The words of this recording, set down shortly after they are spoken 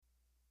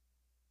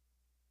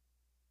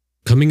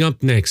Coming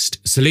up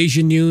next,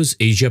 Salesian News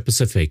Asia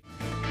Pacific.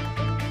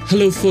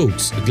 Hello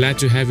folks, glad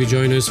to have you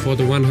join us for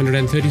the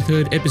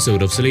 133rd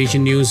episode of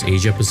Salesian News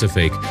Asia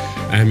Pacific.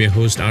 I am your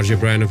host RJ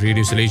Brian of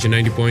Radio Salesian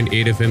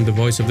 90.8 FM, the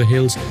voice of the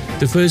hills,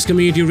 the first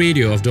community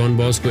radio of Don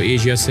Bosco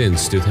Asia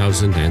since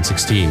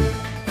 2016.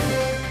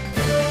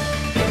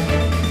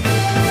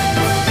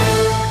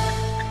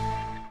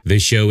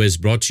 This show is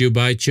brought to you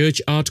by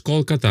Church Art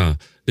Kolkata,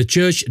 the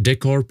church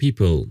decor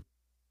people.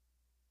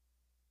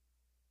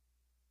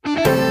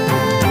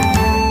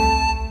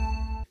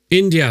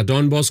 India,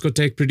 Don Bosco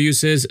Tech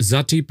produces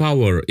Zati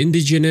Power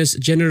indigenous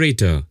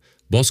generator.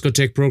 Bosco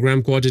Tech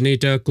Program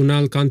Coordinator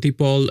Kunal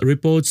Kantipal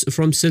reports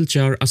from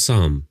Silchar,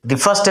 Assam. The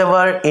first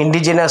ever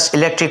indigenous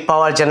electric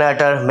power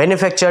generator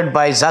manufactured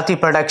by Zati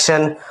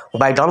Production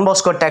by Don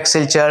Bosco Tech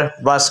Silchar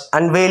was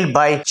unveiled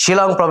by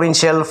Shillong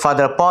Provincial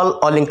Father Paul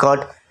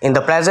Ollincott in the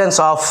presence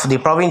of the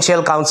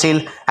Provincial Council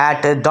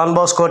at Don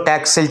Bosco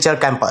Tech Silchar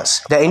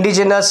campus. The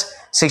indigenous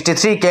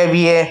 63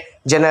 kVA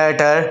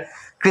generator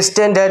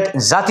christened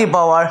Zati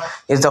Power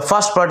is the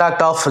first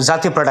product of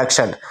Zati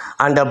Production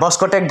under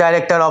Bosco Tech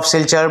Director of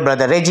Silchar,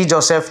 Brother Reggie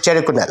Joseph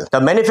Cherrikunal. The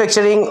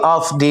manufacturing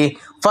of the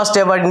first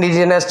ever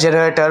indigenous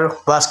generator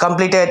was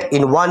completed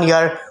in 1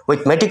 year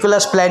with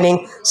meticulous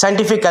planning,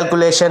 scientific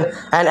calculation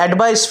and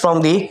advice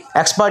from the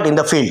expert in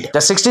the field.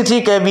 The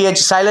 63 kVA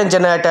silent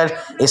generator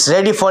is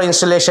ready for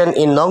installation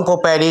in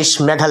Nongpo Parish,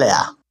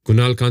 Meghalaya.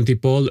 Kunal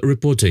Kantipal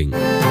reporting.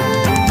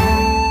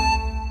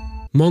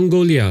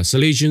 Mongolia,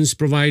 Salesians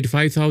provide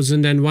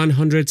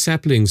 5,100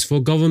 saplings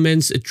for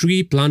government's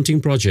tree planting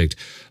project.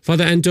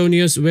 Father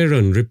Antonius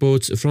Veron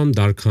reports from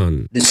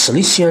Darkhan. The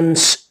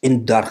Salesians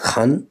in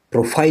Darkhan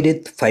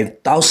provided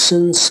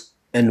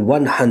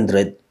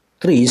 5,100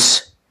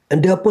 trees,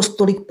 and the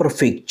Apostolic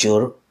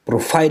Prefecture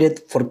provided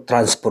for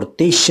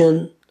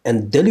transportation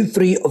and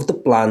delivery of the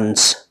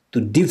plants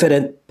to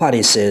different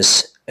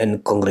parishes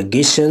and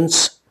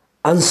congregations,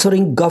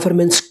 answering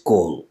government's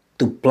call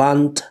to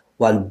plant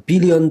 1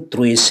 billion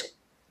trees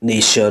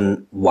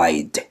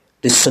nationwide.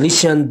 The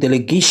Salesian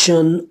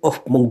delegation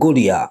of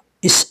Mongolia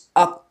is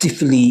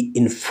actively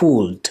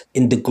involved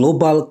in the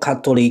global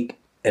Catholic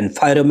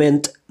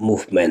environment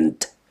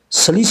movement.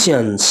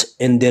 Salesians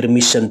and their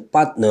mission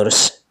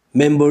partners,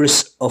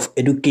 members of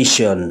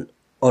education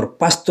or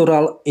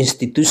pastoral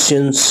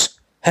institutions,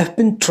 have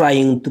been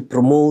trying to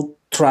promote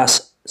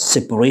trash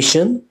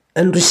separation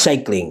and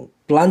recycling,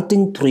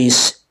 planting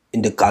trees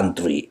in the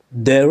country.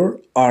 There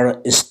are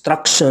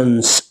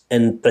instructions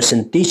and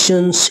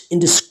presentations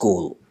in the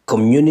school,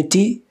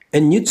 community,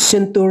 and youth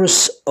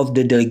centers of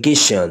the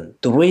delegation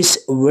to raise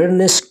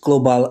awareness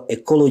global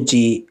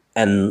ecology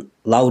and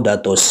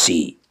Laudato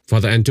Si.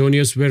 Father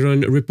Antonius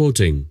Veron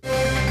reporting.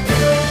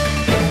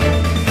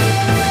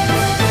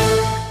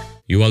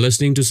 You are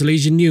listening to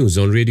Salesian News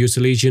on Radio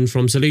Salesian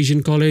from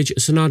Salesian College,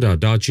 Sonada,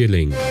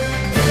 Darjeeling.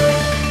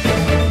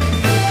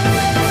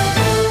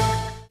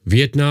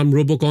 Vietnam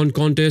Robocon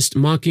contest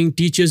marking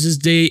Teachers'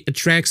 Day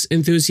attracts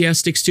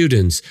enthusiastic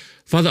students.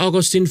 Father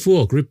Augustine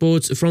Phuoc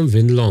reports from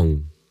Vinh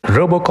Long.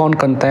 Robocon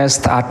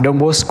contest at Don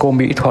Bosco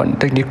Mỹ Thuận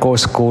Technical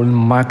School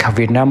mark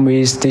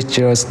Vietnamese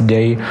Teachers'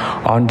 Day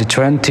on the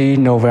 20th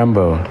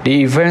November.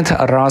 The event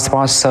aroused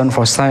passion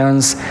for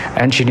science,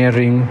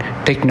 engineering,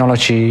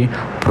 technology,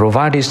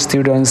 provided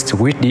students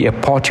with the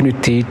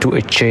opportunity to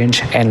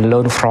exchange and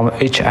learn from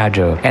each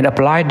other and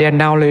apply their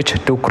knowledge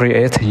to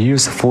create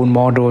useful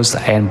models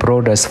and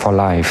products for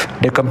life.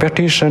 The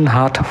competition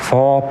had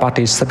 4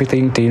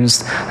 participating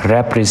teams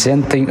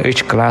representing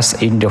each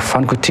class in the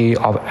Faculty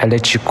of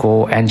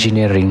Electrical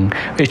Engineering.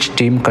 Each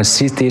team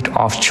consisted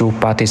of 2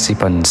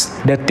 participants.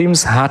 The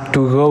teams had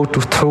to go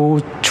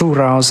through 2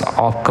 rounds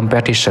of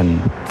competition.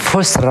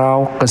 First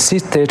round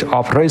consisted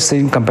of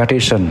racing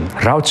competition.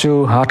 Round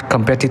 2 had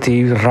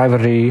competitive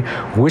rivalry,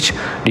 which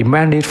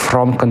demanded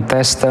from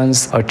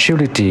contestants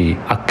agility,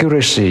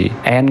 accuracy,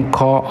 and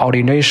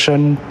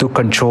coordination to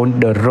control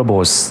the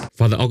robots.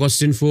 Father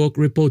Augustine Phuoc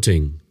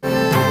reporting.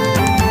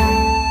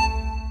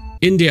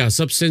 India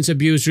Substance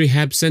Abuse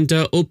Rehab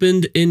Center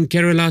opened in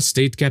Kerala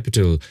state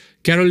capital.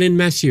 Caroline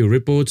Matthew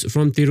reports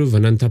from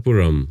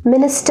Thiruvananthapuram.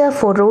 Minister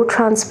for Road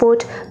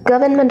Transport,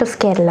 Government of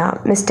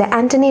Kerala, Mr.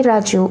 Anthony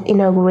Raju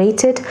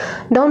inaugurated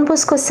Don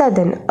Bosco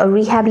Southern, a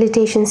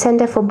rehabilitation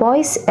center for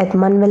boys at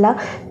Manvela,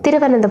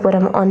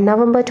 Thiruvananthapuram on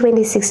November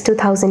 26,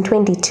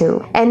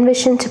 2022.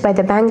 Envisioned by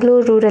the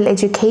Bangalore Rural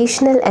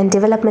Educational and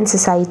Development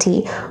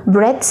Society,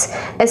 BREDS,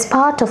 as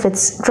part of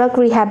its drug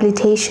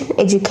rehabilitation,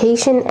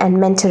 education and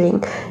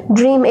mentoring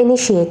DREAM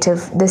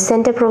initiative, the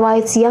center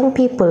provides young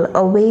people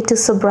a way to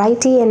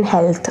sobriety and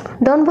health.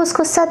 Don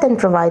Bosco Southern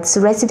provides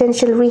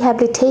residential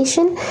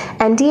rehabilitation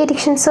and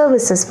de-addiction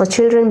services for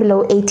children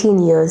below 18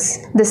 years.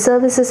 The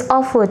services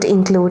offered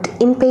include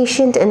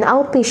inpatient and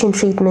outpatient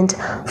treatment,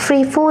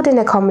 free food and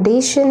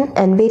accommodation,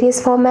 and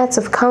various formats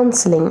of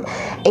counseling,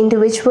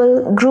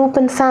 individual, group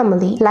and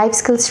family, life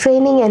skills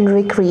training and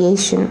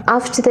recreation.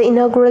 After the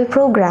inaugural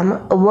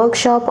program, a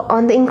workshop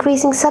on the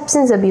increasing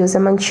substance abuse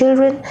among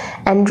children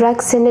and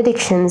drugs and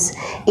addictions,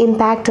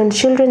 impact on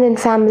children and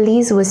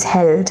families was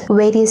held.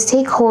 Various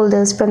stakeholders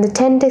holders from the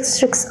 10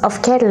 districts of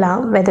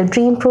Kerala where the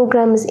DREAM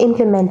program is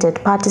implemented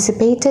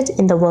participated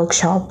in the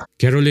workshop.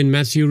 Caroline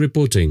Matthew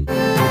reporting.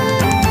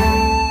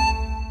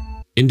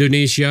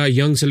 Indonesia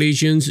young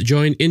Salesians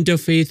join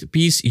Interfaith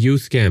Peace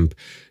Youth Camp.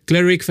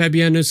 Cleric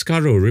Fabianus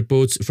Caro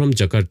reports from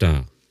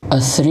Jakarta. A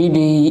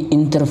 3-day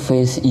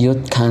interfaith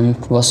youth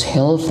camp was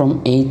held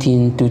from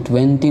 18 to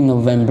 20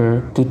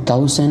 November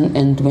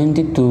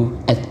 2022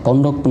 at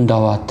Pondok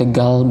Pendawa,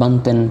 Tegal,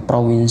 Banten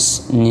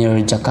Province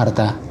near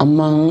Jakarta.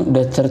 Among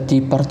the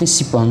 30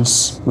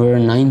 participants were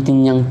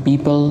 19 young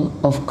people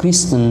of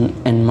Christian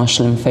and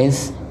Muslim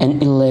faith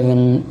and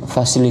 11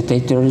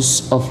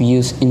 facilitators of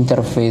Youth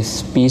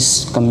Interfaith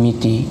Peace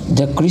Committee.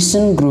 The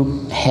Christian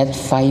group had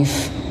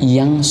 5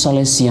 young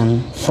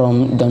Salesian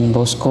from Don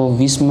Bosco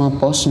Wisma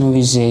Post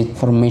Novitiate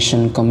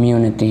Formation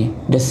Community.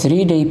 The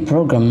 3-day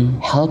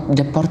program helped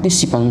the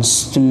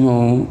participants to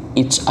know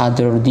each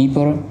other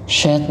deeper,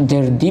 shed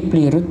their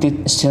deeply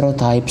rooted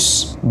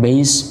stereotypes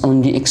based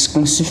on the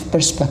exclusive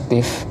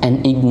perspective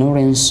and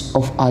ignorance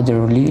of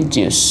other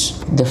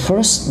religions. The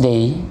first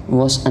day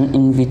was an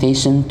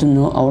invitation to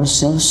know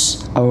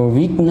ourselves, our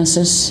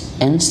weaknesses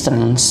and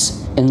strengths,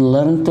 and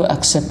learn to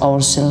accept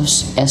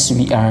ourselves as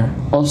we are,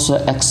 also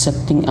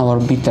accepting our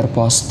bitter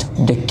past.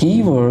 The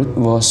key word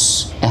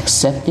was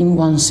accepting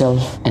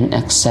oneself and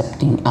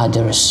accepting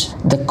others.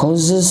 The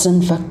causes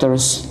and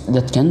factors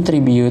that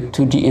contribute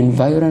to the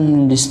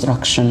environmental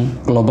destruction,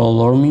 global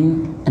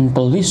warming, and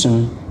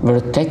pollution were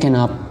taken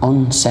up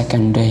on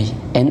second day,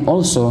 and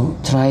also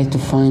try to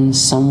find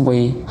some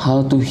way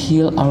how to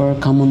heal our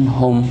common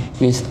home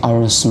with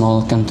our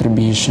small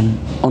contribution.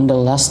 On the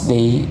last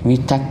day, we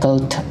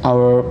tackled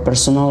our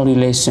personal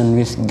relation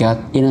with God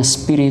in a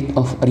spirit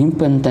of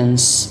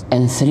repentance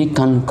and 3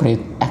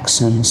 concrete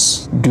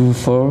actions: do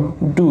for,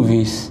 do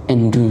with,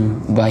 and do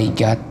by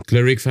God.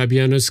 Cleric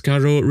Fabianus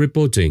Caro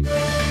reporting.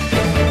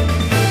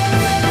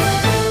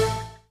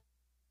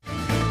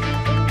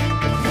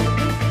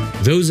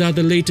 Those are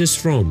the latest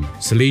from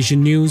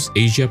Salesian News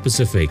Asia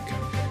Pacific.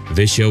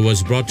 This show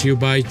was brought to you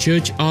by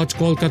Church Art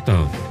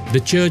Kolkata, the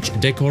church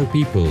decor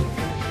people.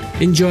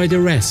 Enjoy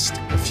the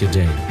rest of your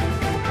day.